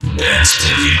Dance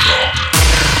till you drop.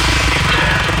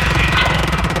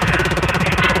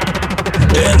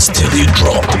 Dance till you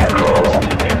drop.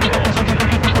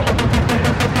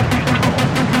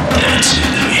 Dance in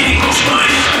the meaning of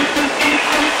life.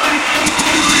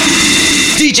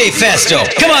 DJFESTO.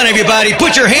 Come on, everybody,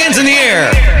 put your hands in the air.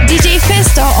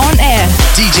 DJFESTO on air.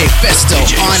 DJFESTO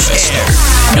on air.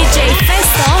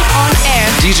 DJFESTO on air.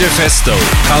 DJFESTO,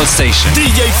 Pal Station.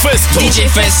 DJFESTO.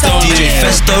 DJFESTO.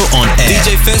 DJFESTO on air.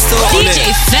 DJFESTO on air.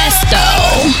 DJFESTO.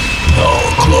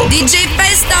 PALCLUB.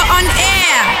 DJFESTO on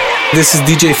air. This is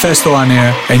DJFESTO on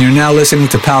air, and you're now listening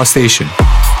to Pal Station.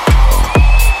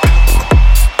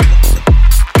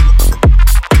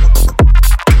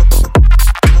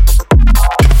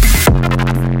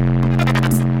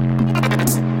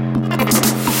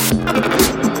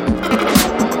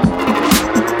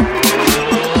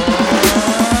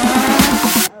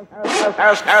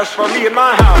 As for me and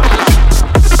my house,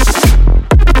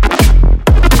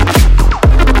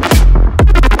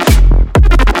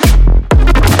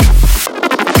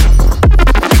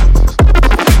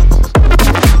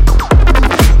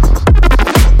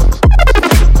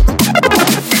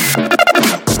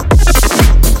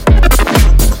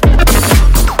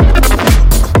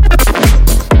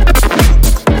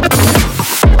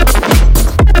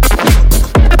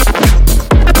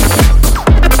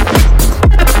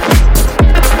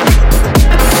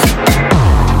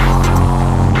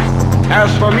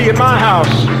 in my house,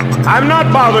 I'm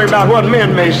not bothering about what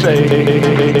men may say.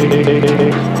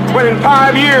 When in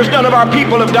 5 years none of our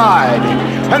people have died,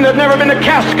 and there's never been a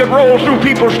casket rolled through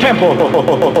people's temple.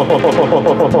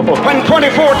 When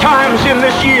 24 times in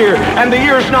this year, and the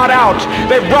year's not out,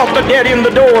 they've brought the dead in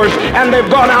the doors, and they've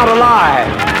gone out alive.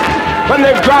 When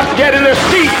they've dropped dead in their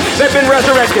seat, they've been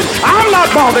resurrected. I'm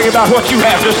not bothering about what you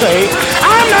have to say.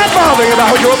 I'm not bothering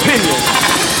about your opinion.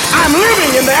 I'm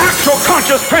living in the actual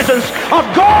conscious presence of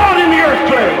God in the earth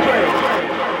plane.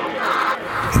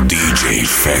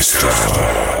 DJFESTO.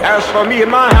 As for me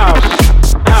and my house,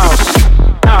 house,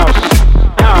 house,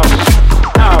 house,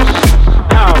 house,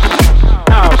 house,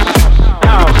 house, house,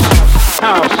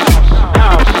 house, house.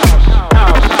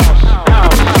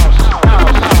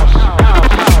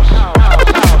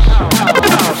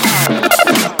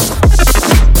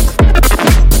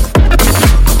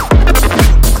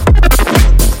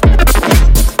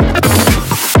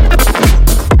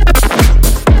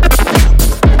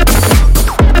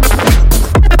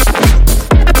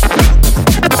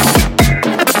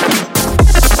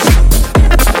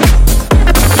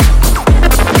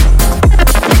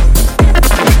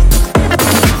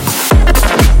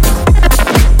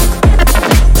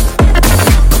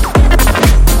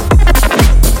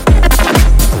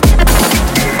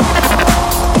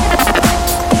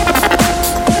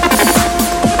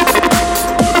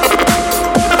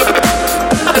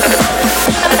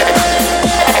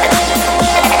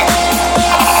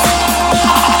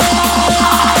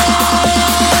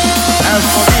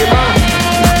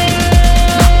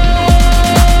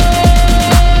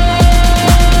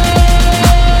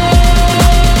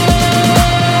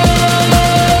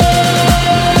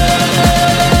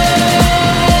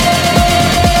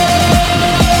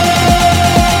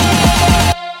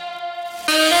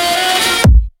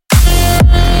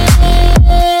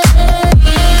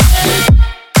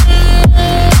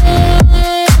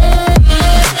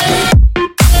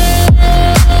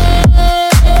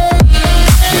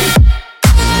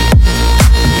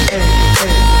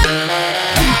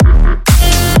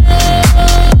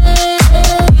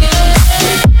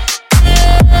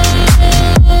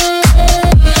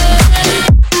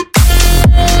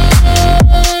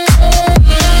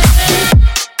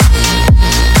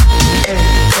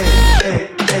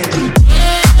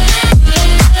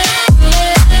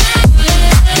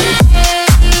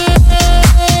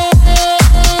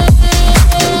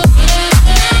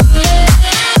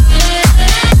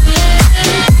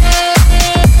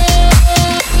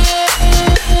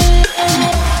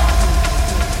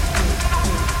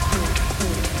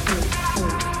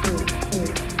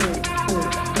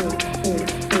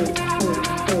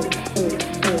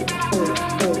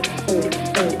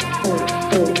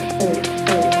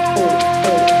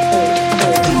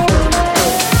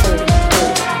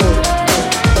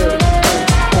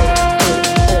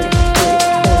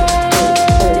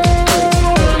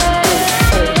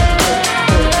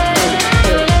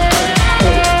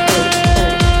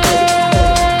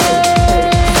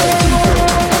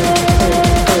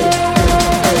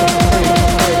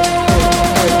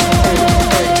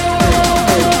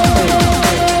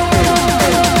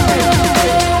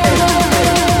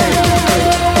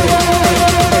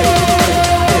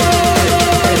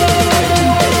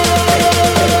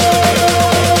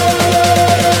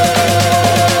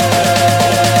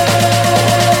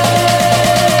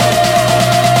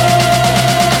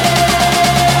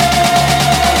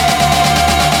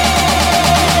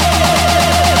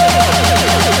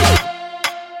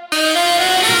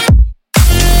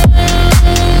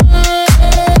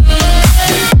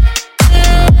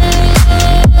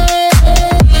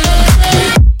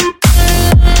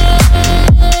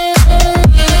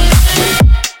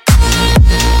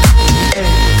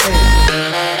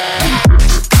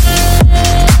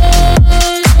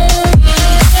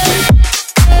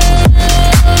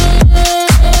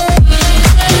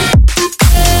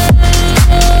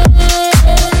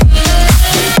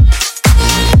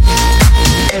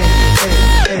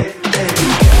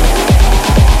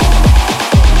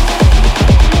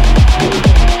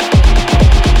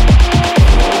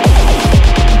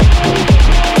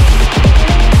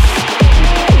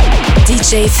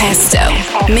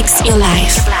 DJFESTO. Mix your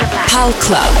life.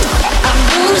 PALCLUB.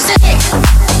 I'm losing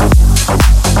it.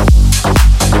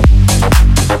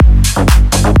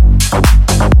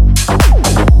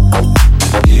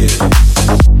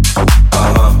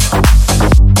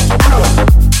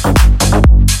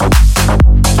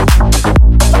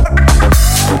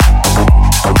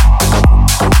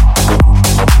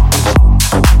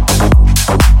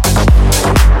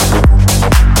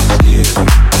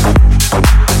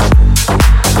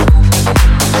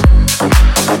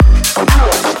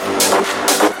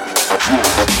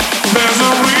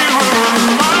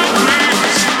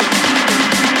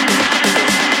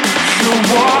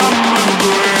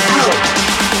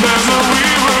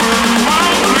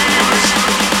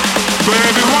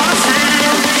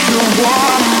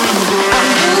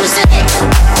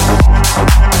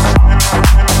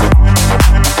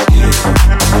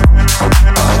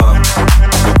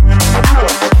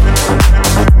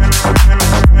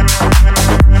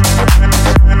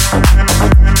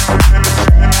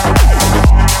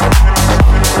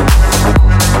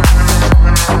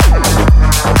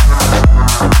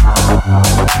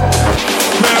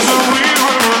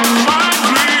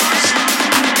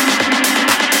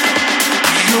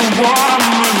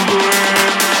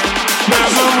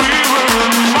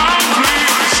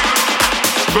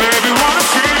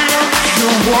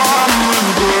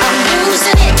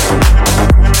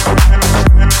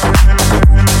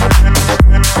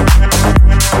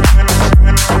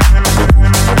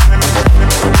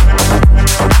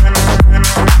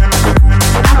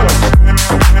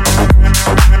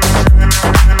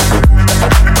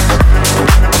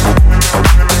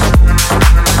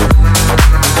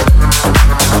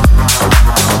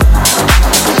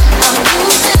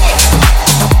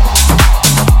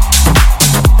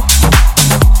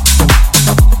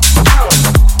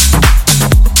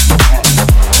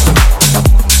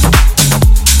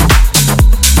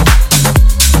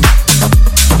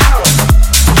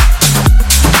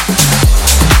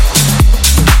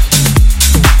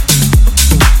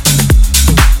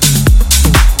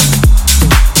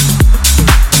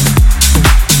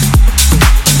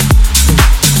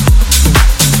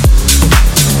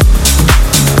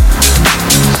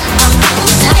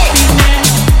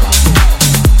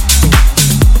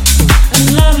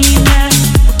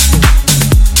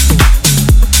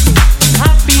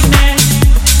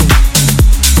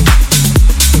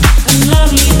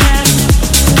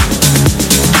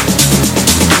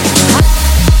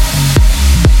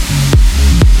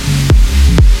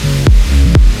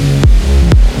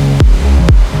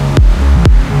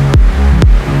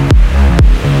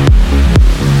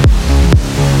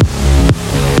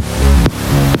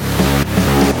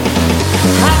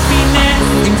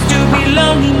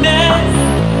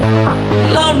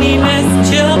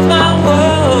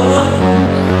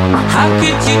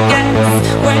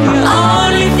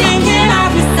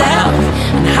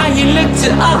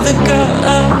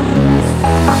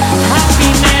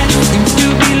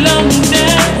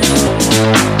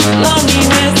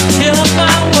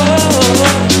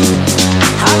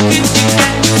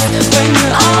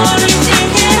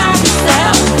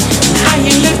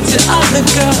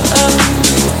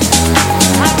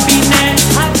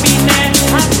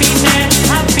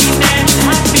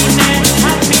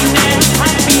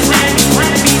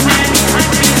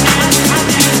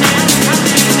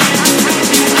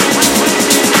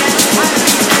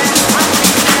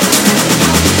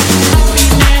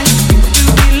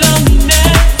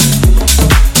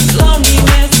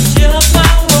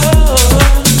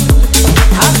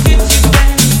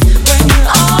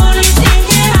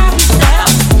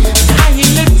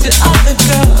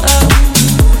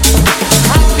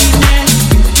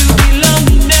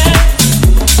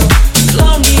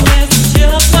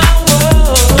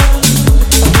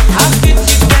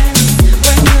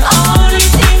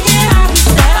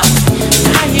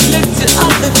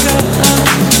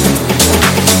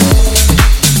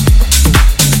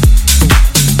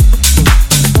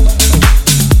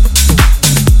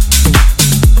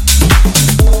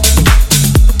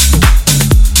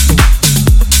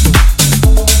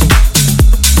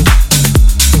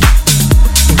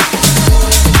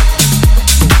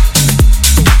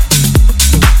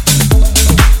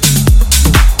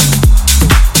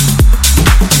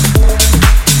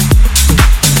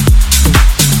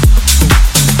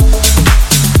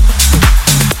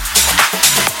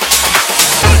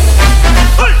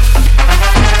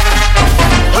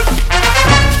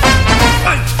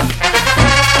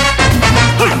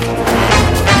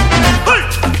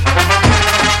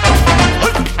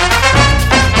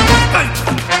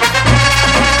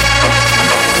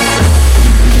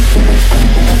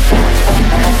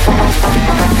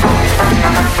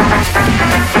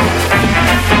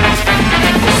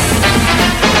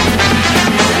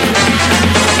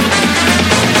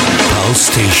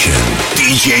 station.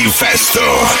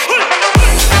 DJFESTO.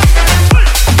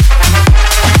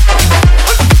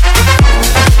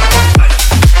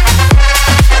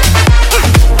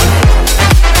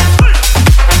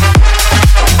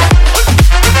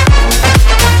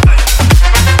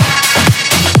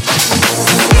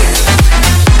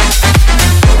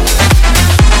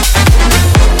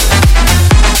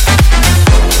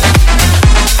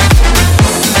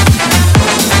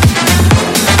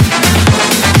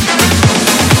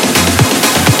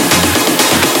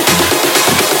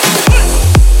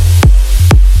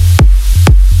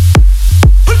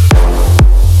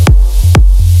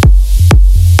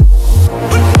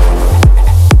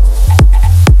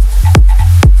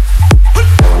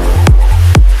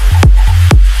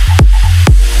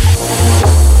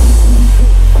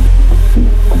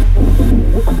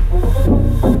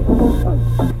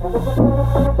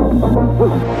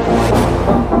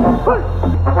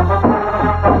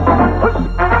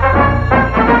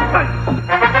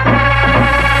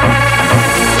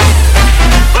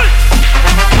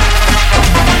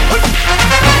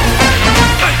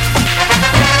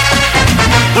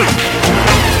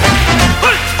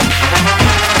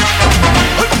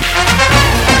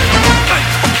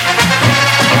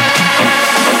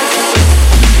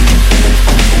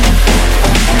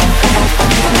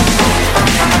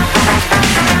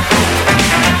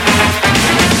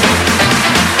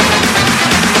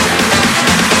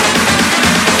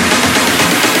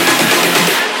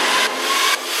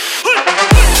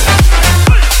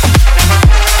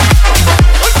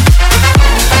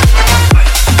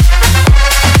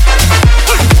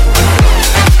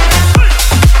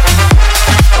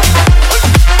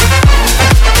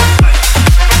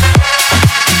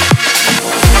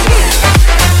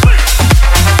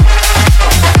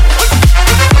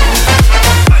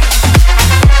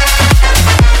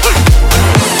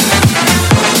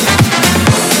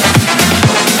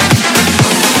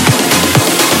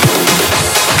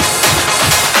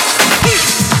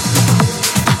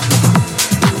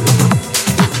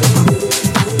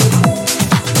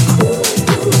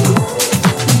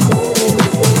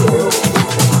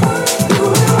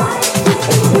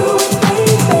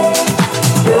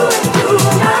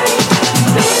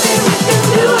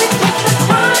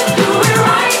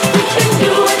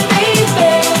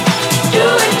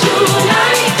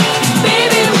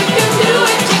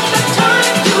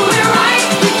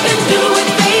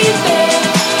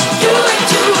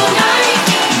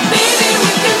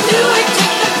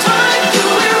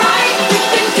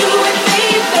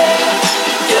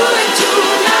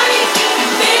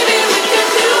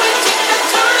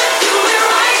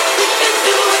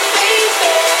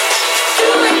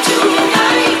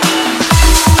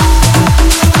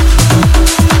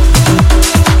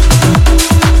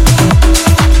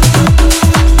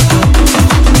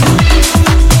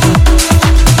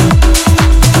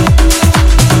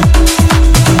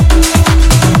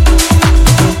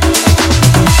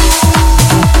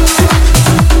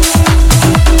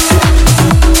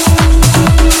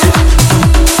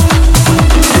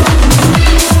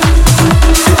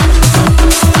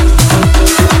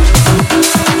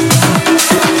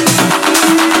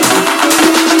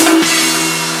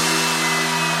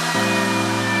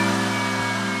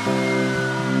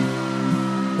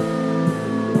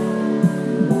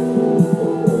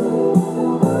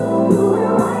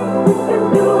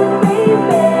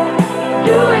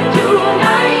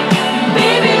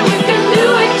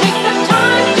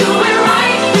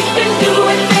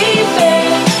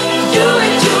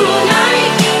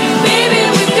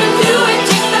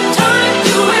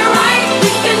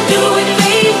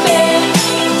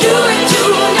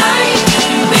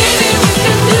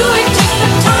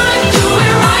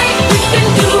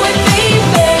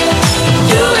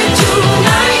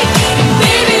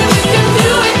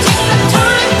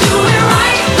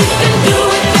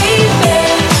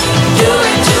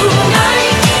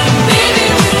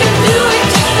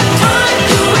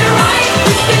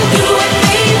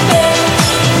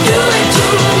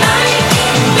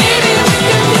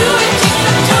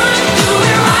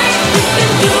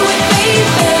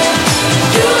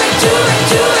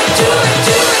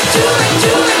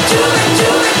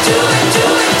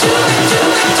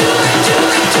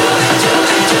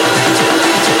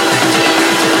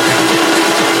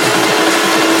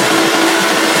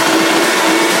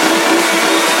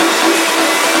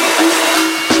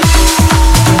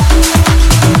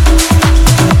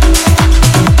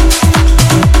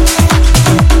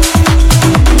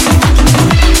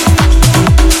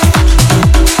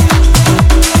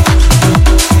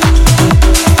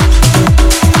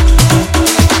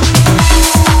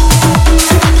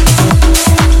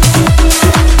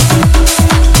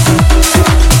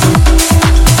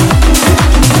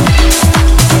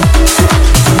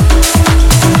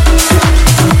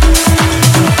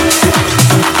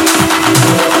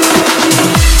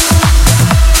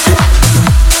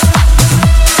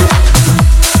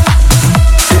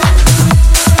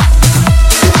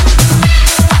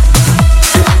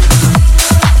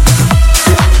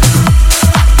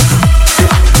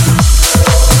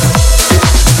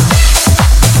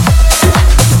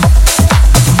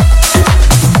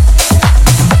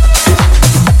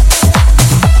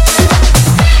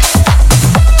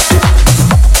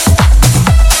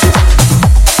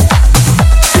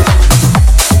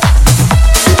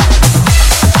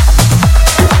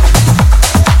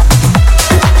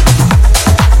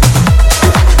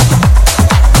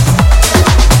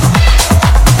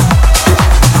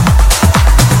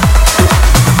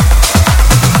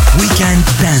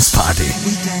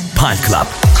 PALCLUB.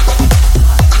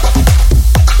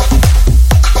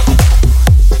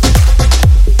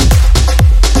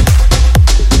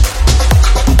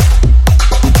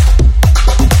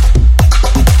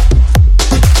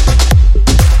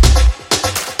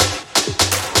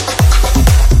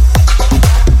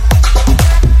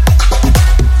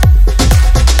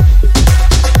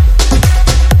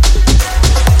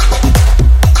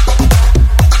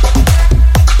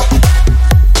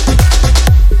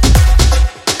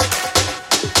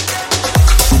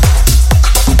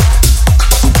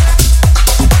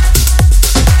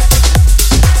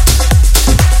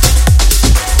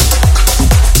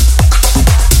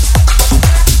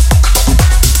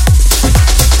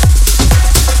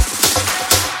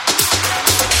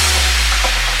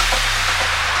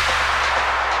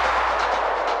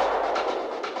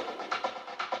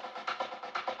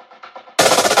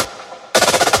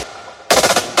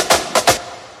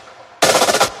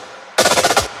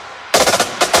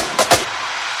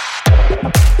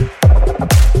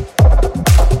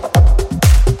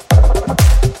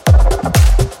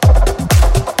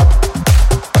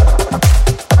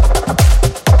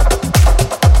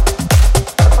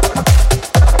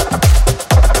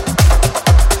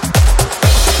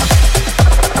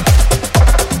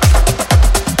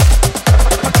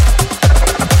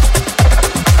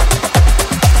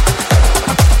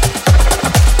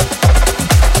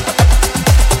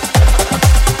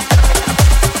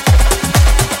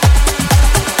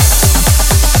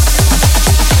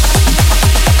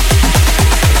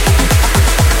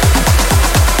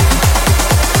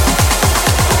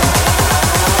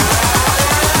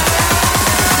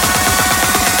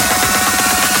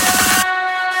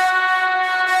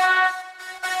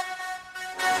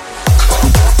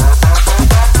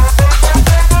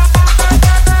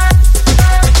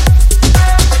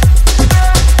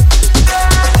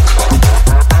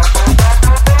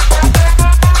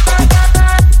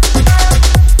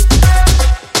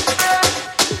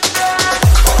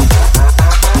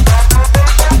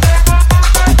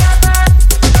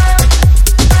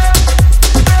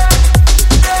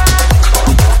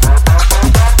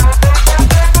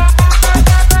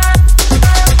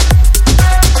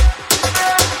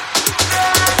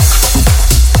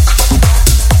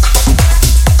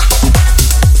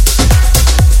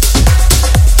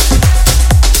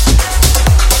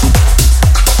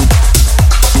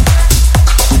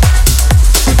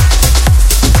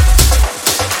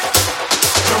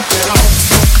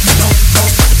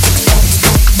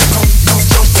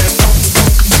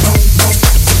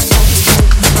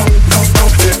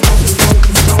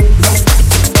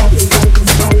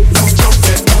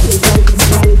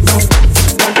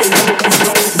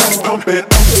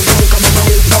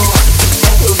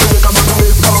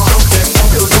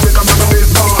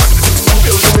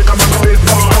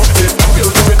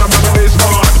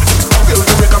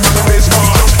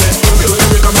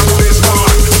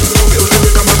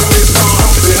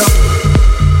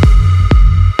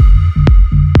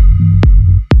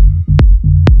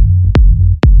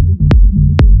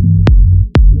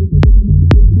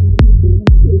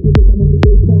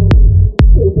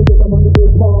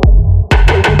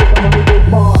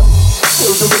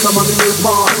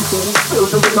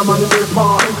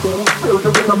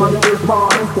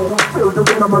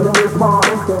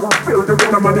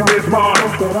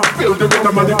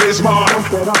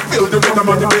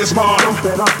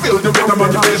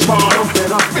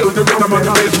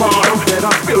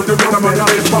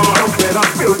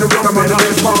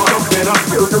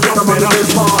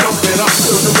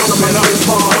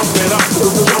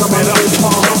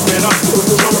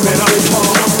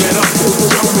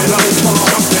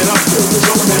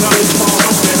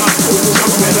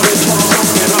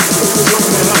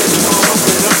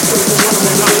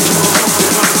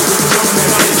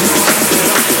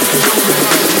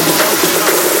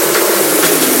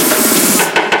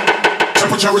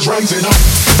 Temperature is rising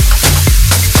up.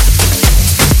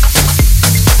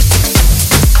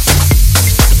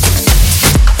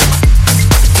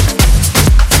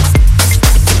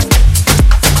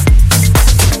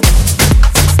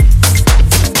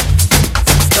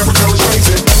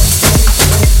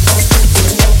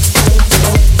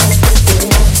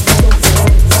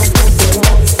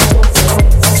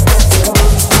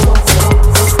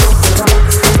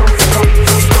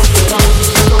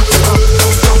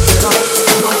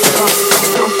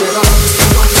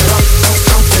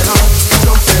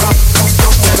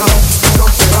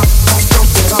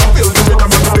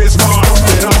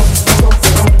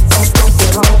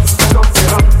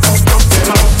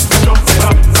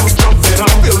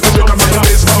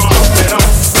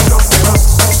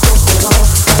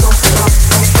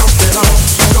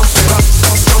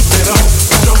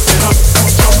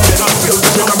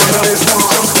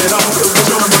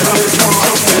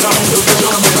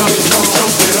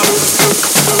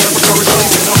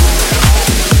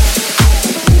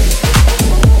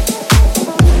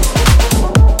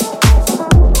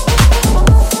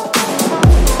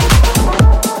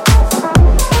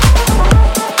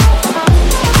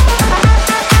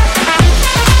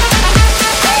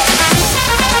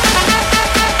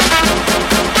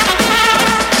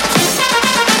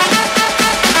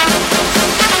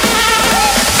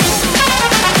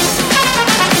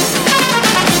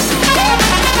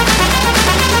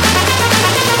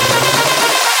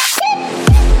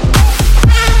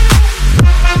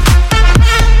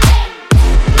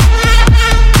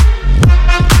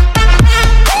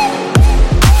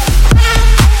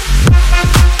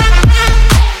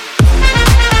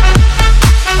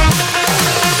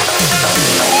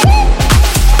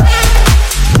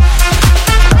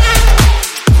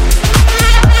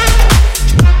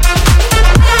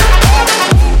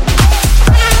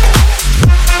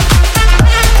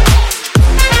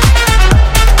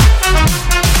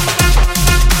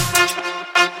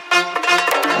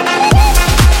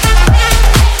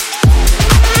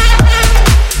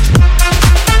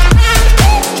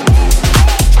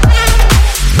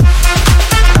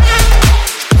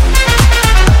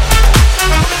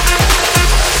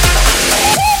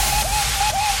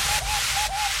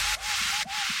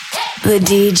 The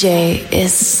DJ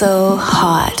is so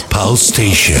hot. Pulse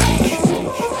Station.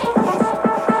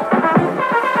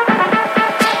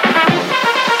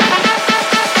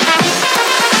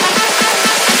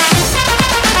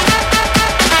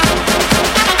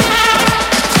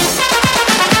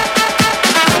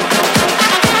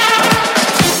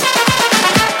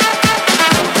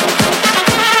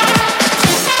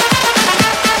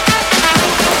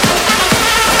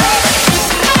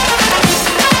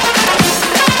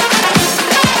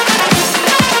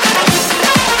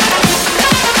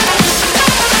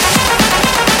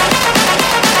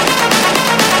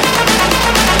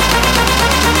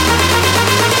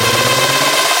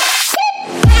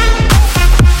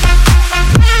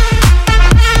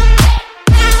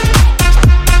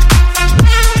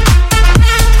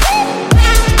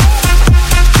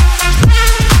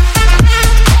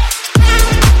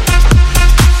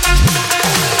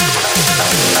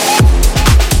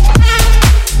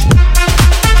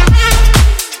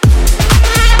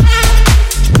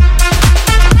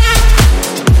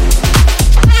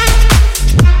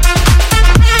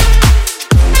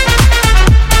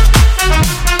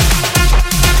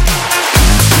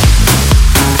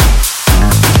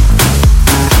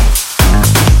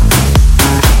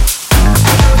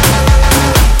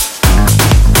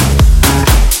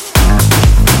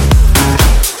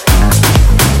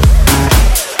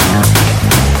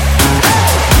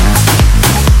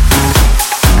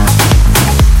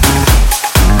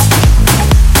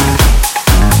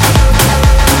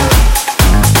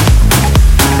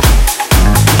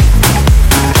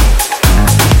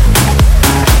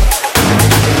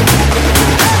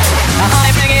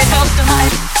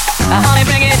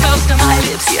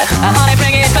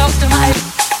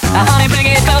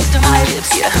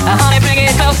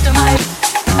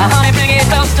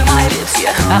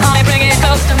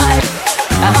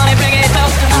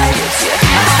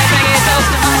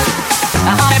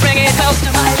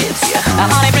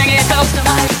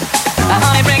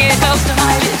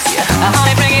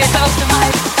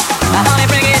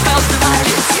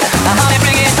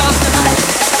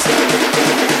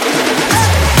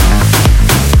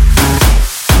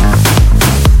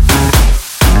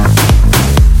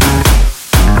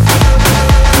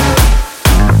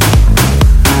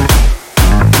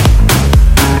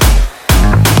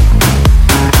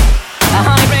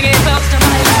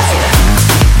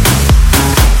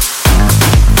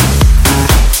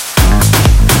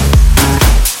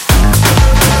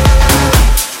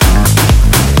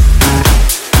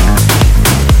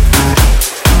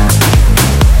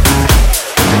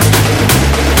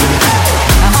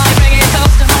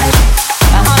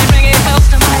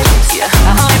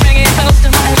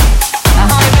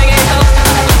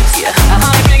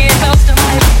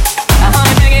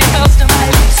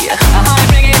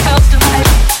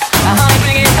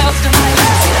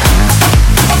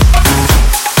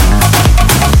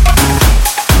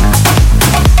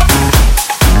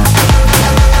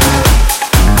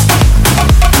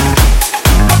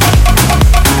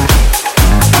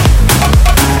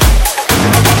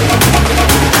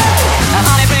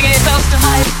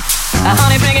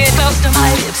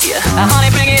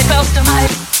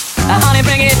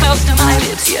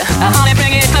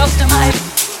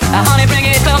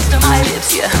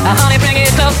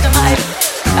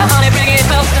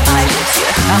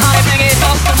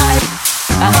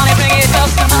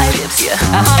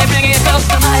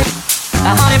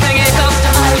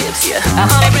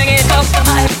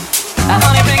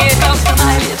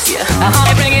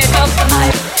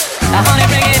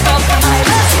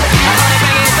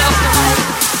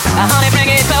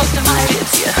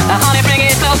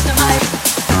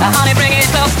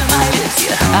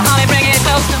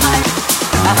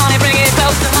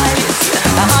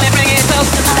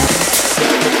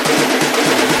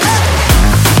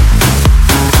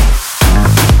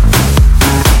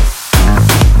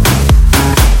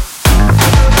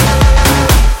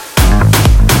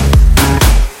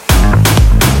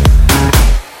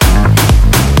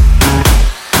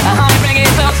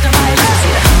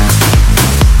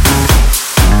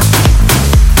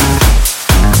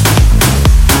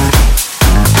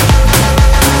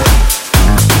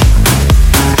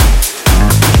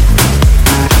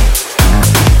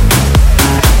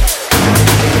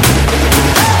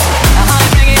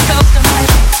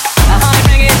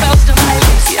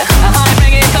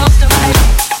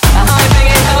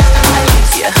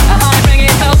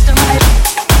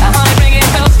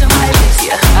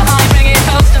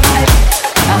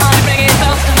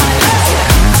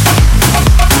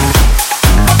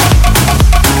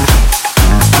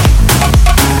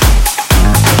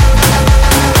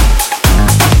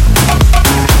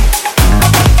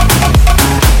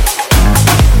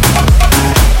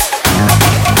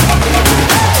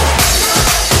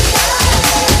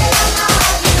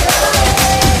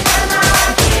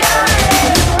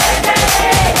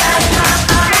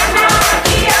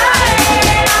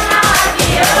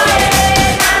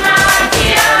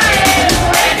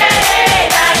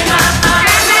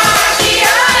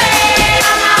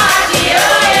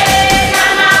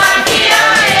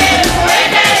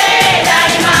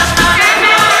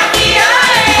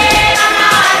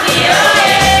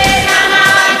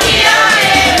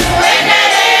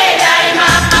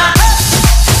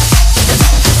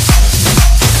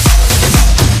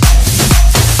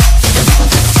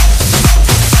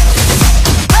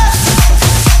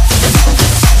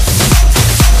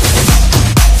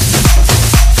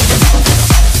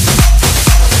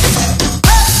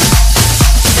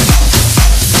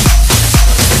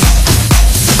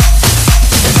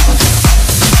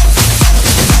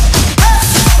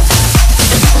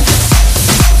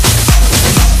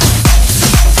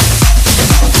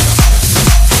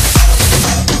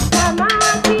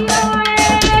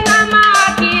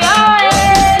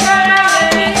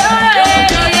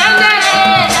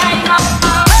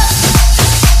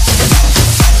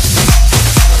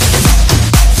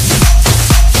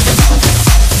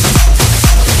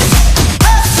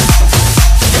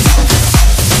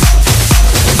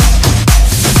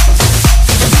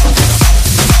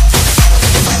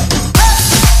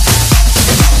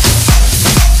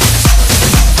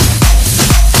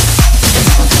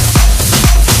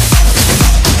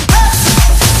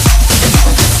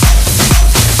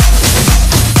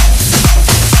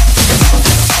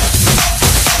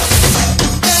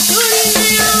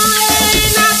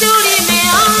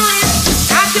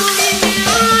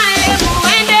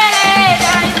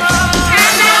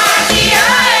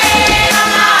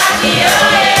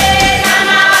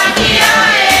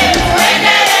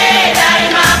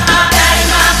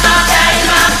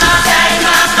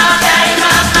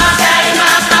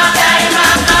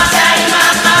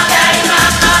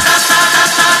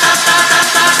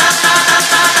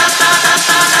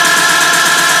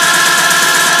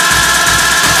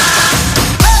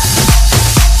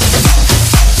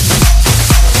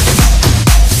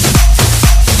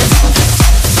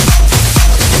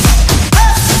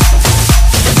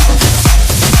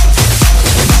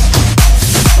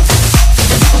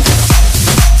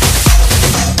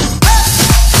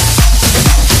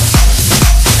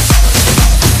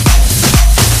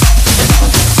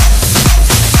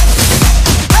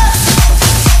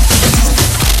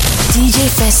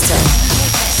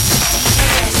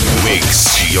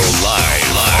 Mix your life.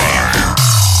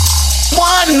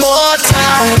 One more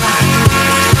time.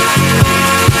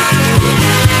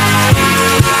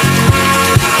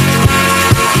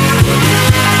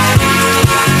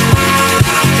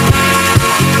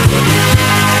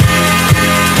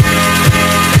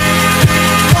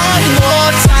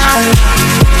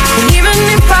 And even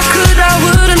if I could, I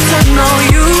wouldn't turn on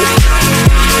you.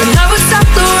 And I would stop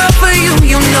the world for you,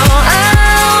 you know. I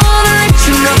wanna let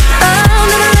you know I'll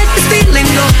never let this feeling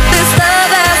go. This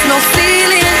love has no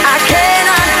ceiling, I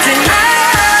cannot deny.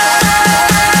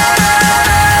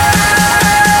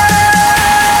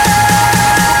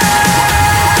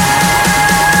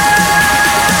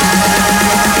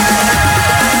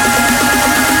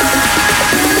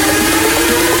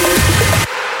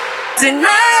 Deny.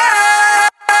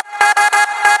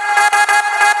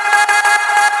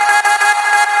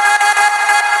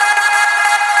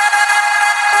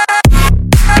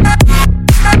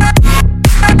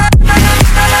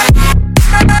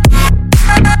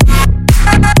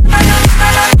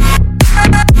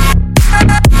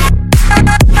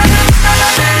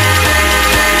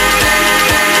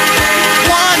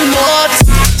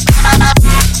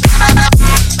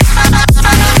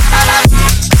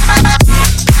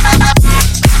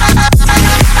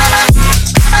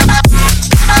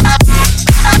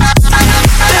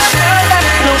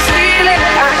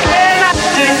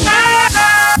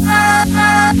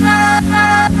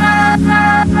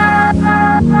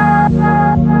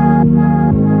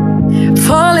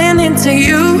 Falling into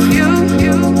you,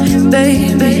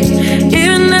 baby.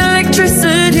 Even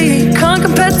electricity can't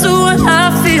compare to what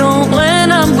I feel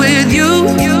when I'm with you.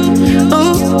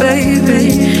 Oh,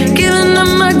 baby, giving up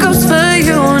my ghost for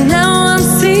you. Now I'm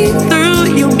see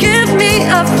through. You give me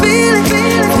a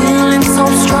feeling so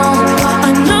strong.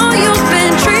 I know you've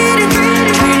been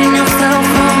treating yourself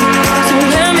wrong. So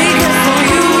let me get for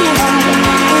you.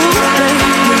 Oh, baby,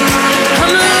 I'ma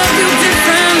love you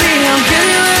differently. I'll give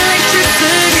you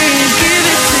electricity, give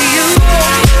it to you.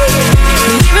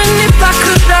 Even if I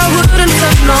could, I wouldn't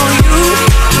turn on you.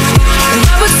 And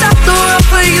I would stop the world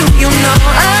for you, you know.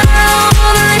 I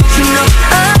wanna let you know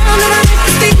I'll never let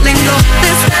this feeling go.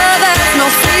 This love has no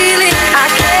ceiling, I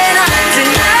cannot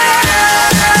deny.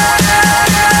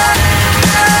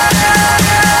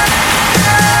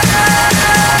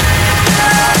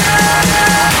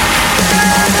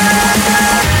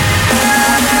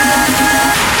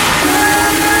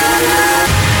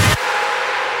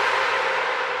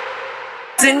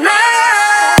 Deny.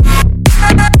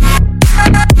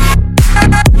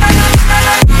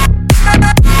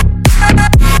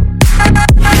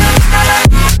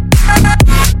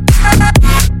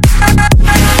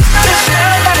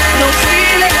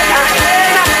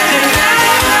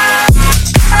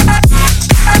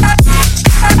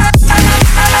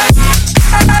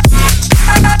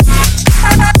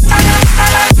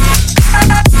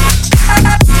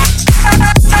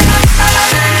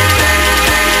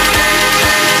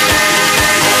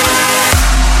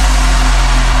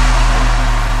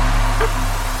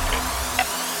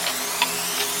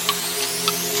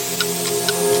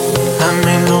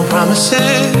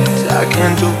 Promises, I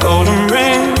can't do golden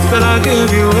rings, but I'll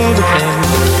give you everything.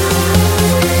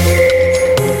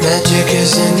 Magic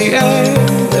is in the air,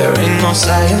 there ain't no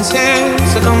science here,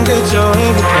 so come get your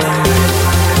everything.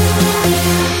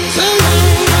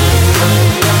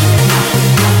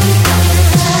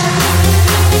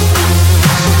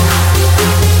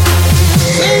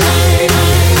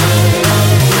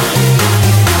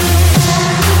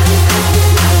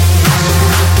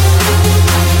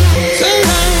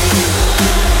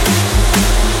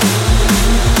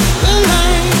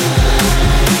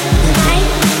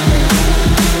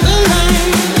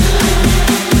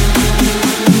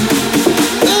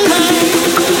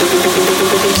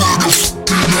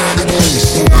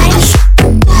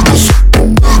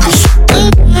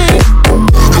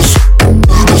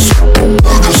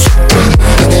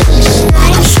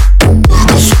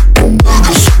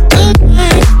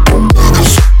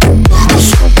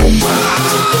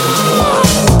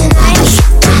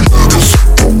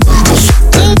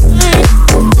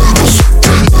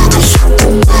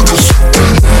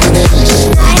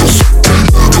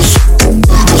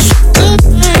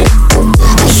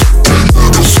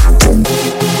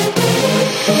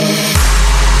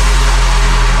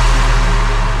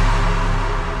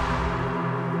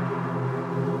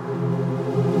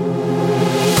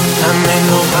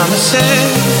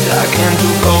 I can't do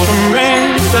golden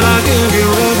rings, but I'll give you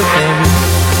everything.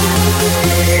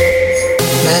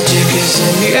 Magic is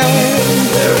in the air,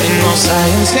 there ain't no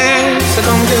science here, so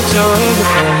come get your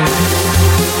everything.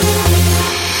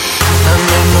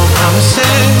 made no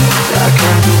promises. I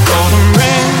can't do golden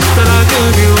rings, but I'll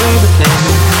give you everything.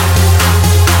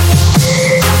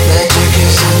 Magic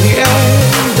is in the air.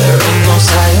 There ain't no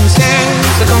science here,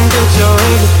 so come get your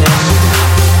everything.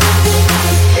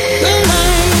 The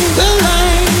line, the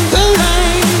line, the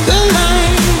line, the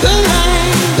line, the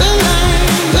line, the line,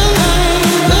 the line,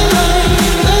 the line,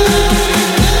 the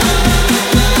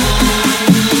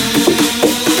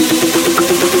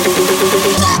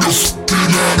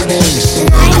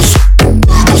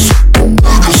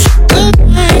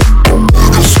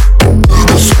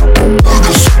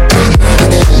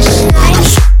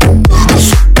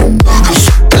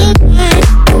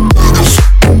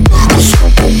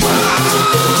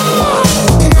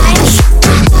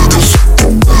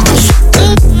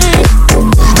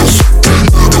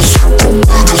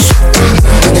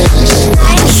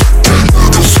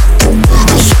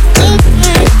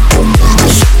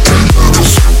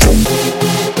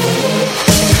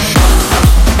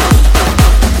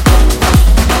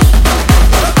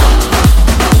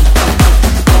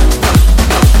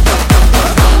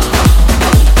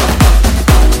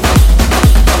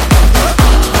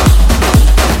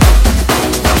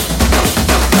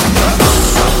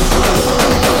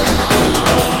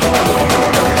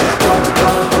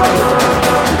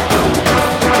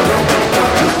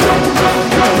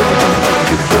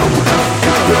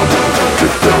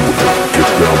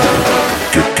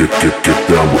Get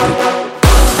down with it.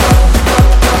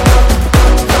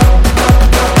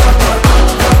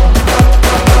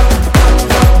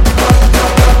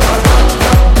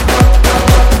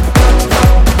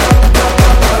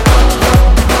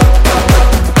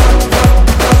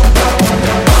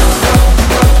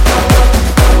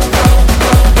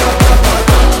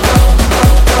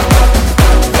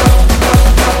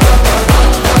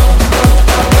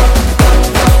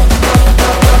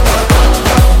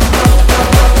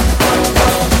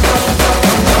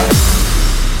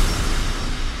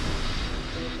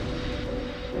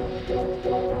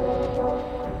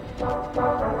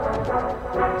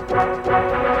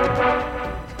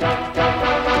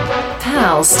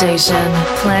 PAL station.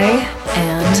 Play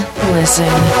and listen.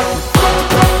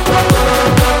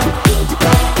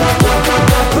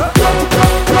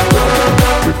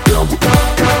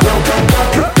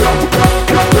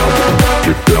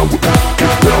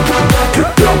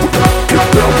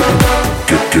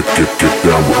 Get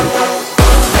down with it.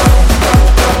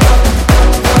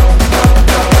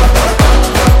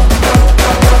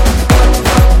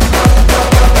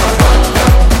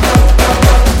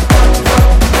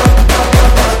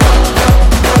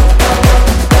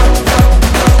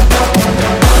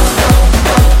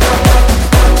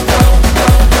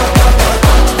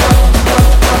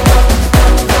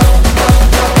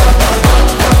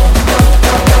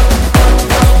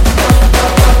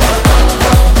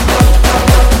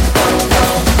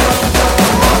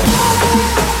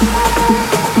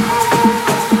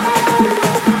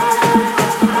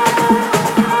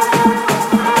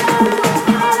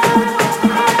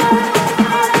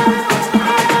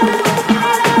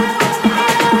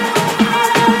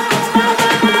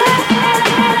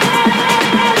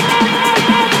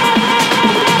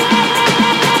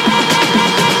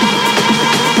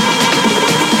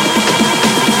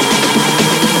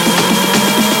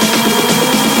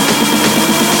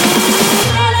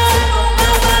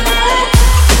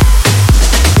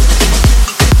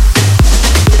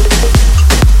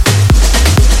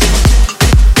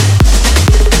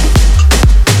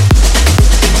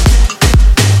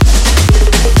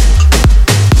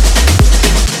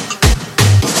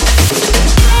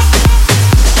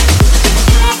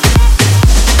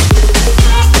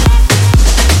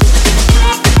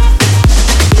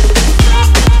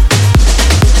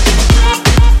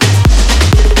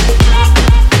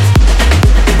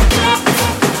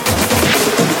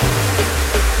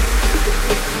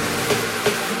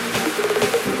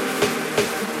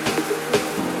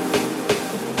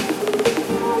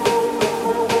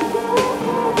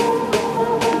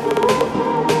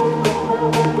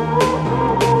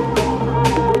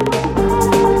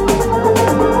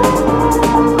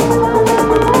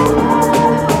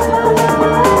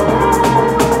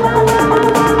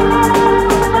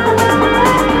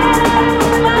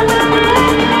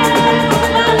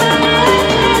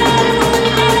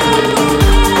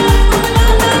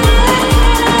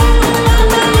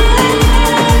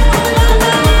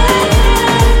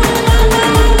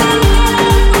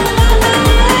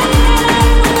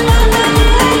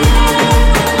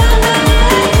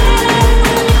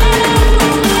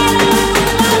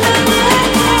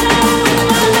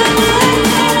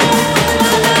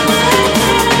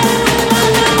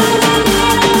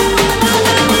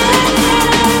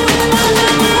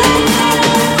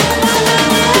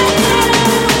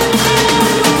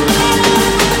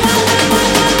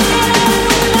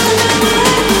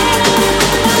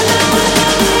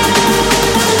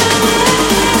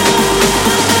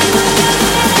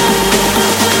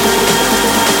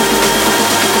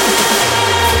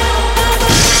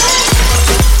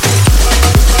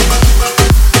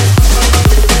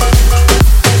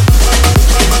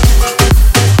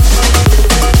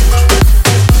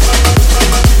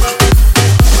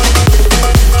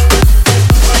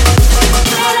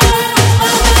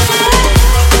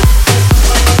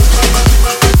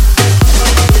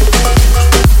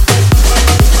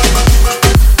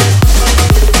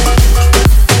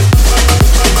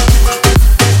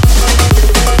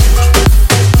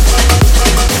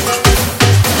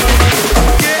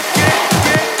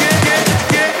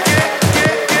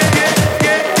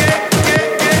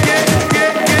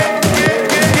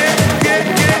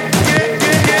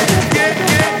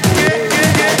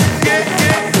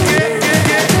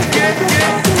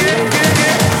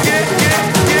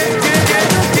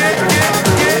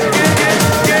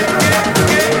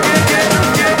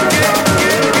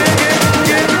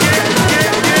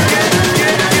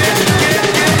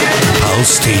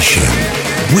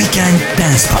 weekend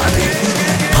dance party.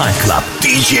 PALCLUB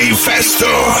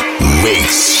DJFESTO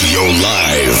makes your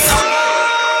life.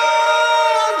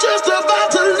 I'm just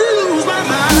about to lose my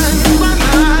mind.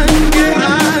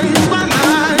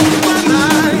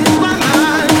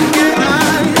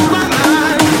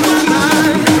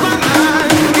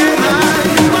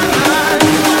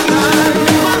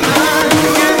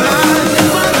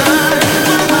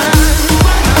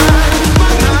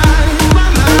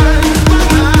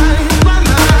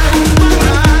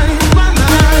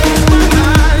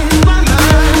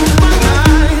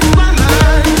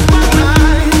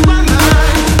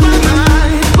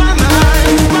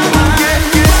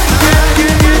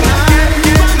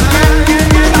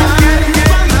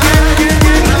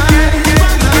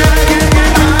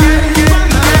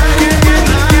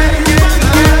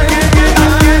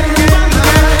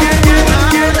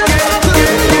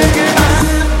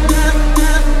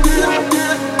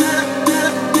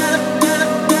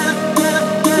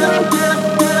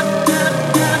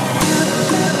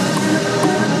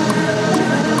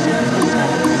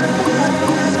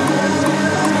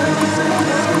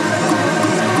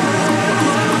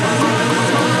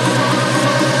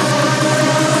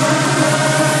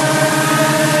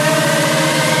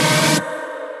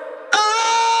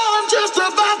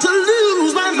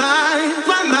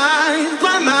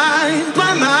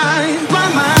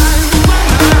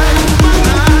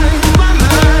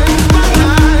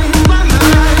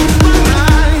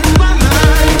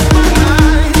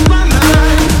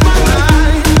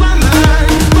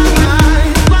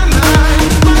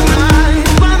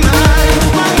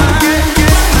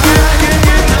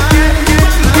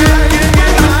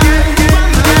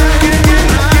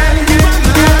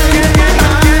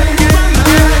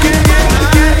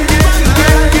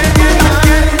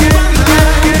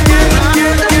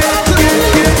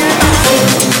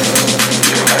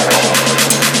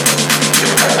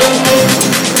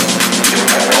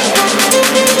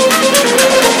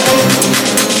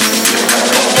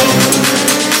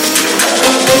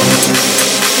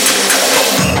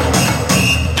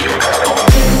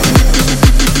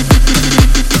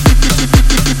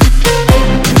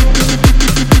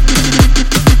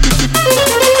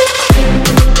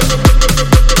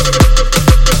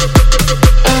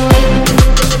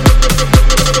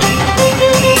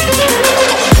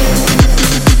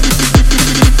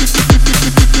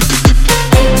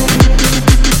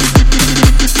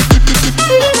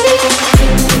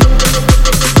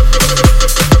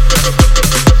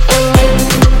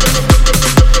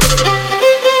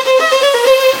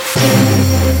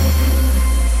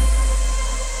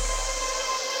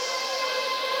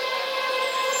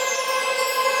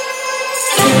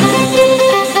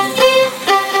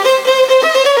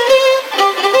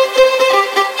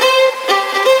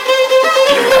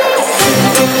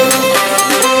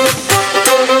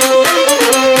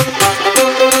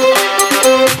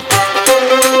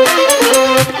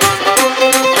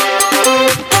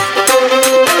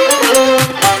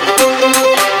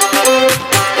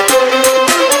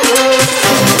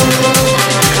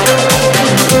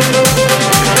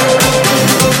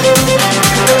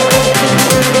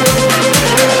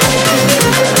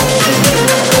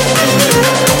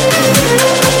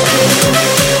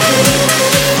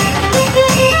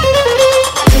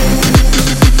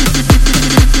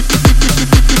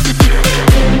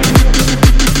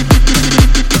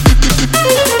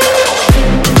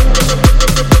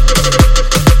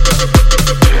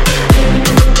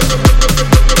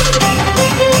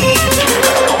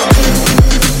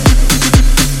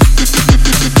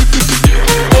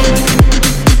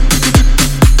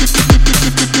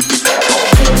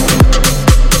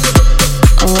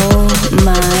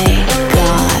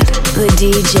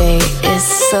 DJ is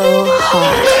so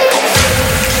hot.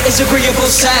 It's agreeable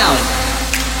sound.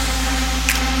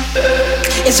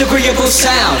 It's agreeable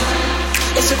sound.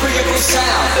 It's agreeable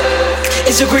sound.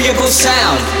 It's agreeable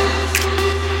sound.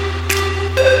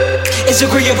 It's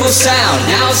agreeable sound.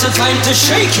 Now's the time to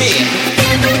shake it.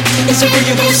 It's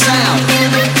agreeable sound.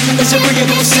 It's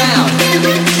agreeable sound.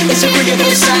 It's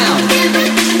agreeable sound.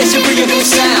 It's agreeable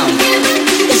sound.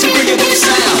 It's agreeable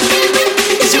sound.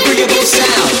 It's agreeable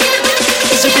sound.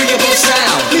 It's agreeable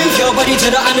sound. Move your body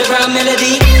to the underground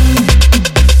melody.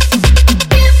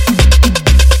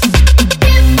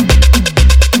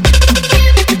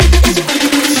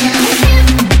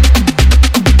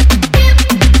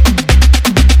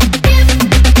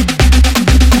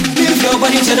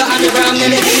 To the underground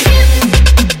melody.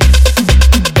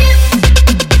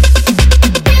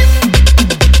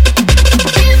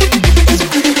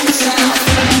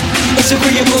 It's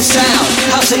agreeable sound.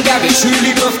 House and garage,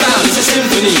 truly profound. It's a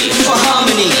symphony for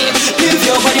harmony. Move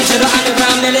your body to the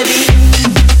underground melody.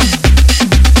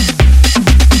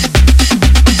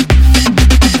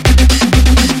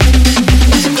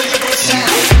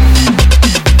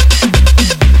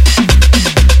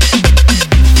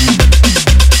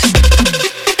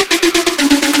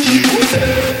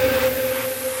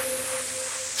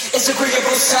 It's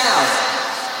agreeable sound.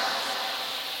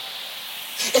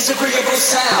 It's agreeable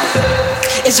sound.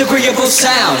 It's agreeable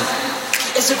sound.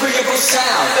 It's agreeable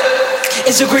sound.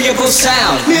 It's agreeable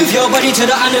sound. Move your body to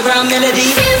the underground melody.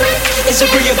 It's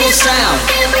agreeable sound.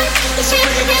 It's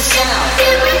agreeable sound.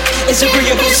 It's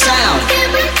agreeable sound.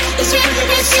 It's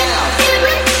agreeable sound.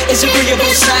 It's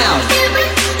agreeable sound.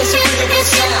 It's agreeable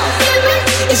sound.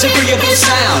 It's agreeable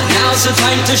sound. Now's the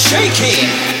time to shake it.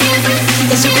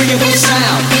 It's agreeable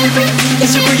sound.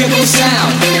 It's agreeable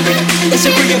sound. It's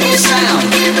agreeable sound.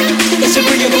 It's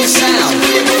agreeable sound.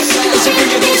 It's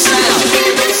agreeable sound.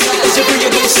 It's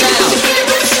agreeable sound.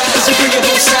 It's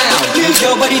agreeable sound. Move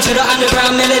your body to the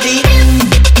underground melody.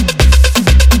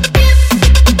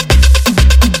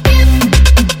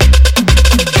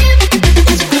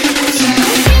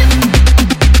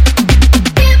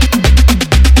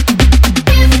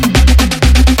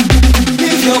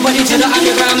 To the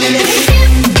underground melody.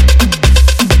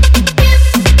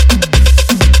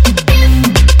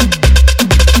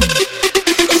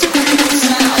 It's agreeable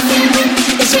sound.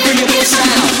 It's agreeable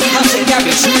sound. House and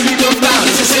garage, truly profound.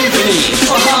 It's a symphony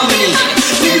or harmony.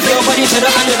 Move your body to the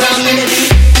underground melody.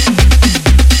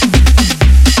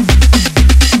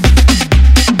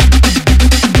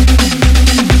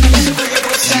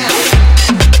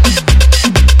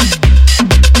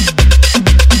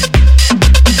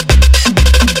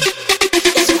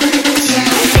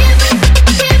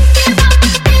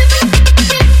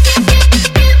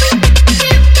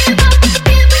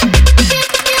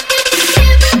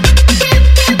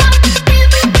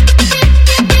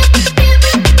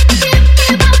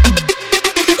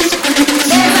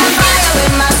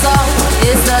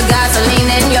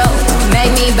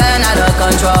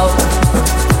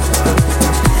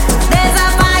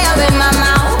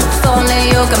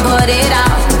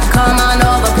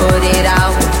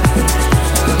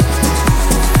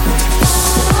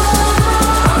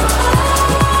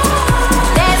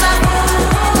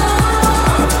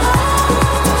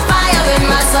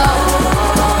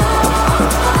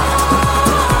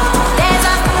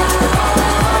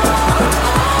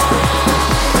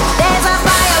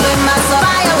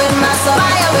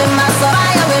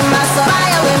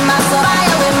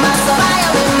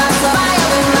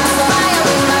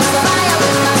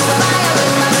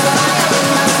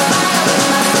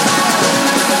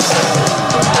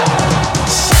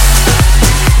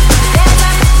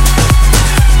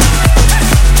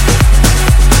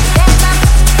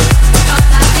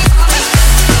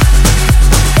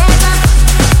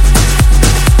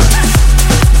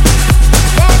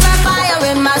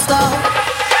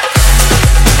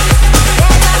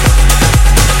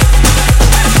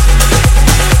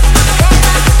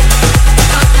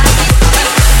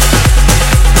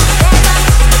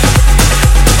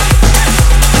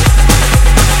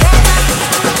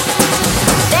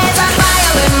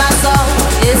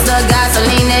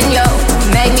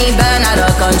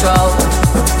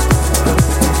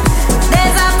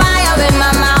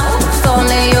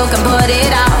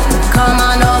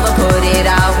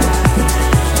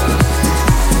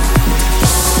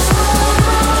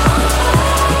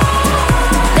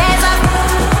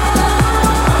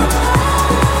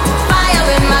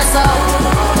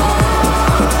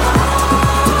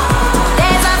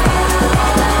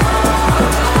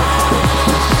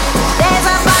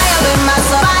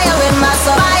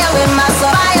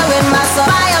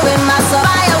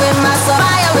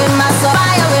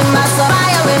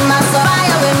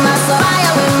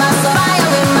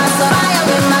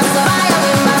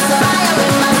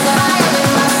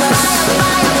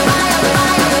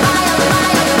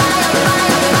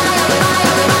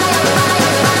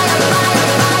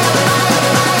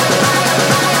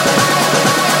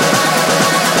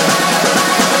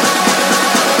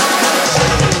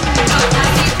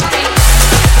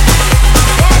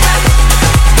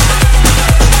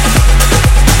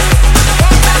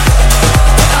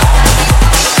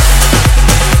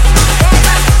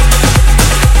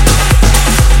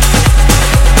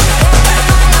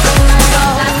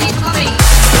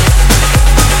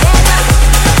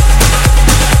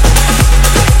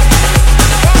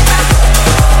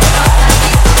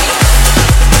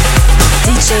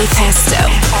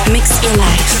 DJFESTO. Mix your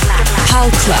life.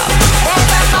 PALCLUB.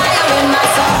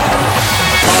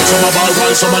 Some are ball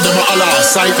while some of them are Allah.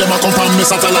 Sight them a come from me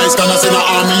satellites. Can I see the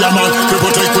army a man? We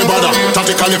protect we border.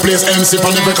 Tactically place MC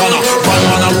from every corner. One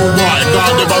man a rude boy,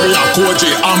 guard the barrier.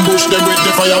 Koji, ambush them with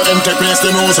the fire. Empty place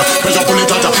the nose. Pressure pull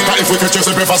it out. Cause if we catch you,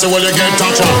 prefer say well you get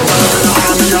touched.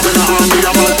 Army a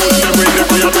man. Push them with the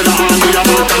fire. Be the army a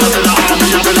man. Can I see the army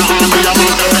a man? Empty place the nose. The army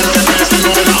a man. Can I see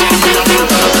the army a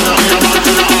man?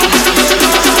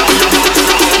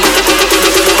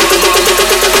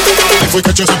 If we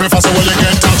catch you slipping fast, well you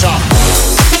get toucha.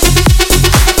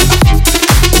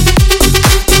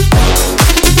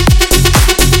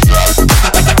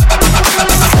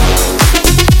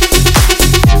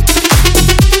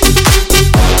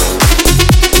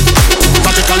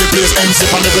 Place MC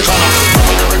on every corner.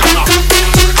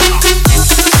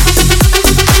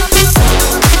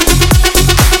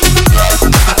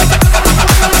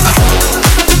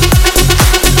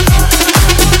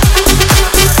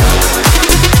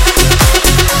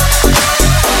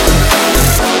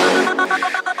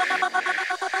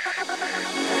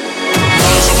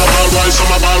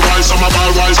 Some a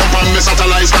ball rise up on me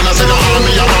satellites. Can I say the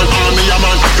army a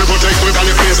man? People take we got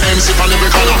the place MC on every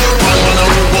corner. Man a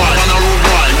rude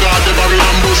boy, God the barry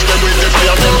ambush them with the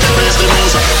fire. Them to face the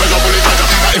news. Better pull it tighter.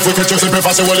 If we catch you slipping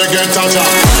fast, well you get toucha.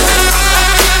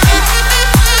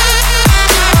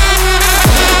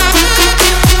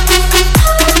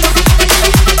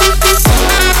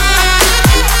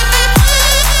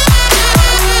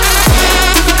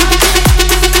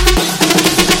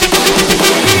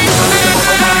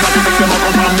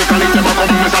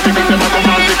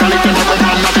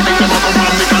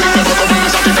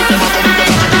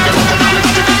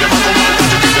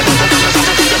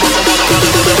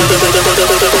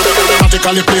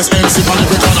 Practically place MC on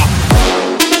every corner.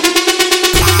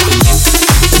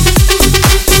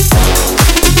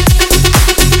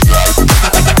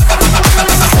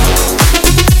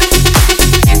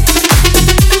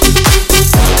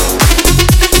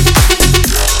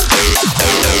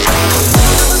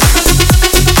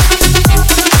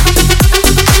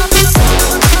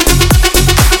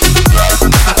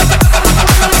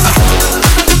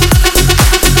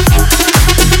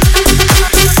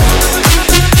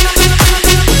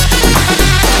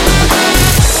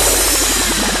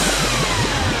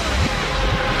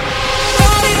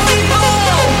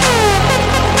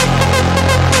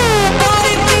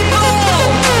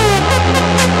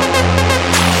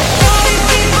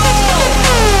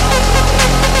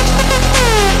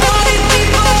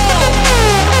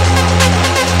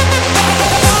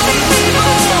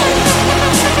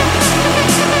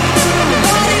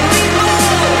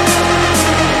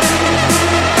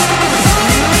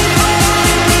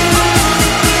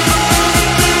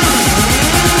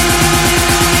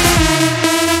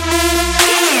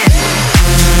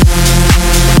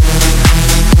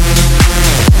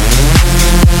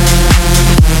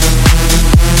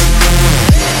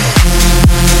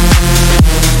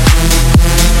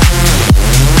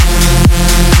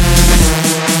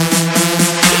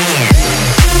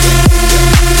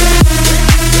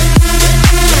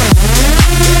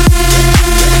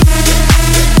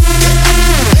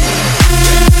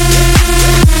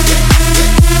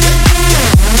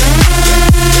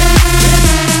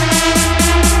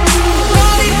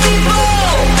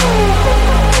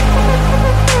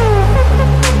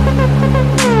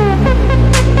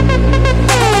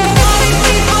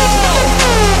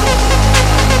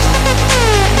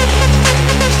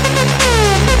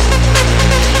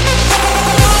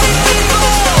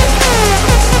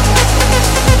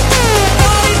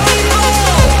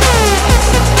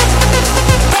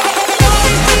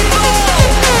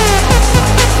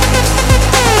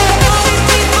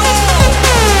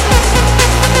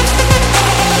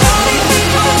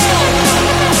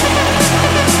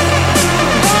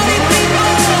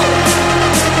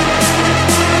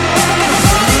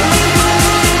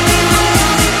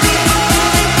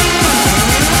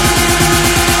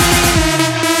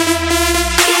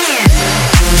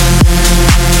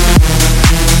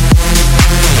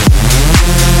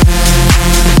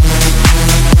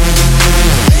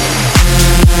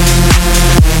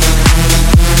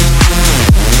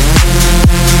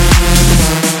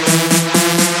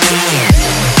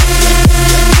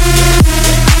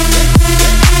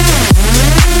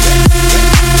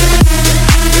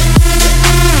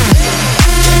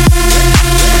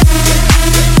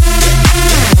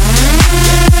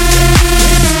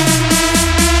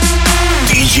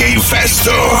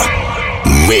 DJFESTO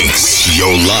makes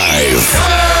your life.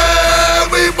 Hey,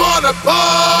 we wanna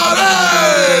party.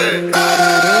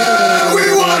 Hey, we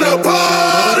wanna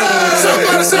party.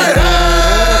 Somebody say,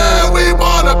 hey, we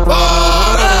wanna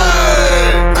party.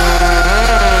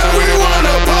 Hey, we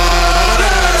wanna party.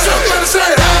 Somebody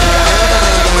say,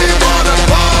 hey, we wanna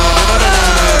party.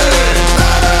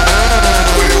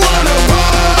 Hey, we wanna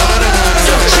party.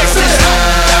 Somebody say,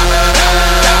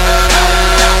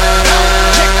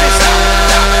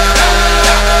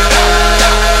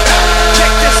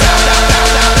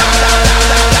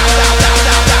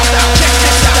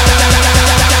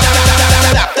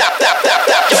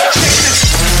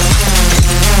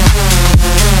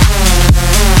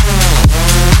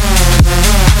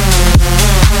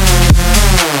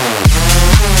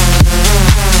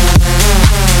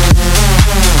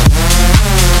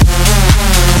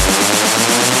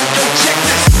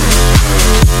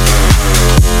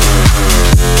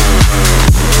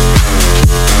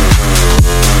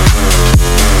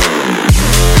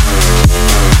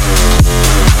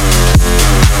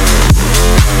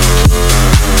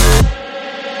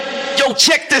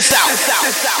 this out.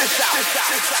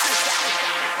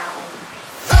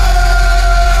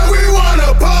 Hey, we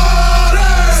wanna party.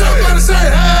 Somebody say,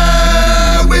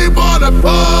 hey, we wanna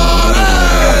party.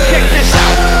 Check this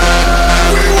out.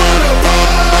 We wanna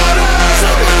party.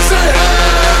 Somebody say, hey.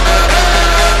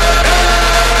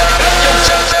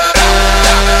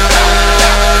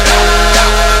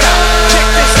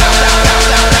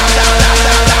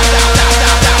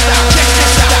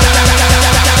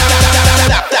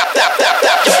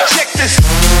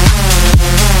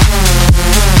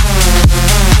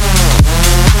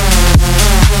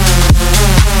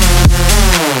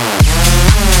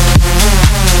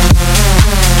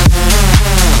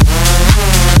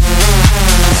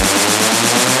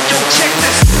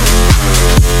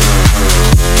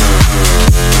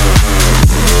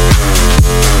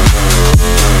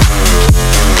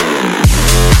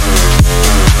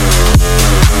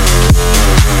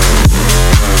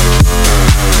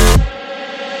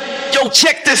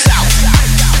 Check this out.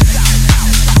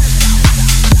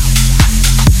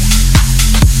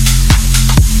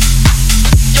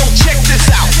 Yo, check this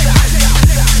out.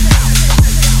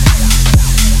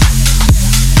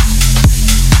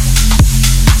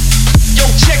 Yo,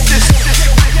 check this.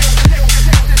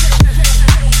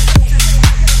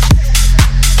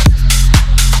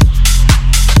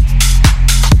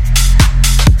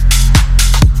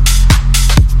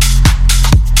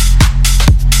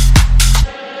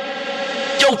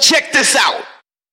 Yo, check this out.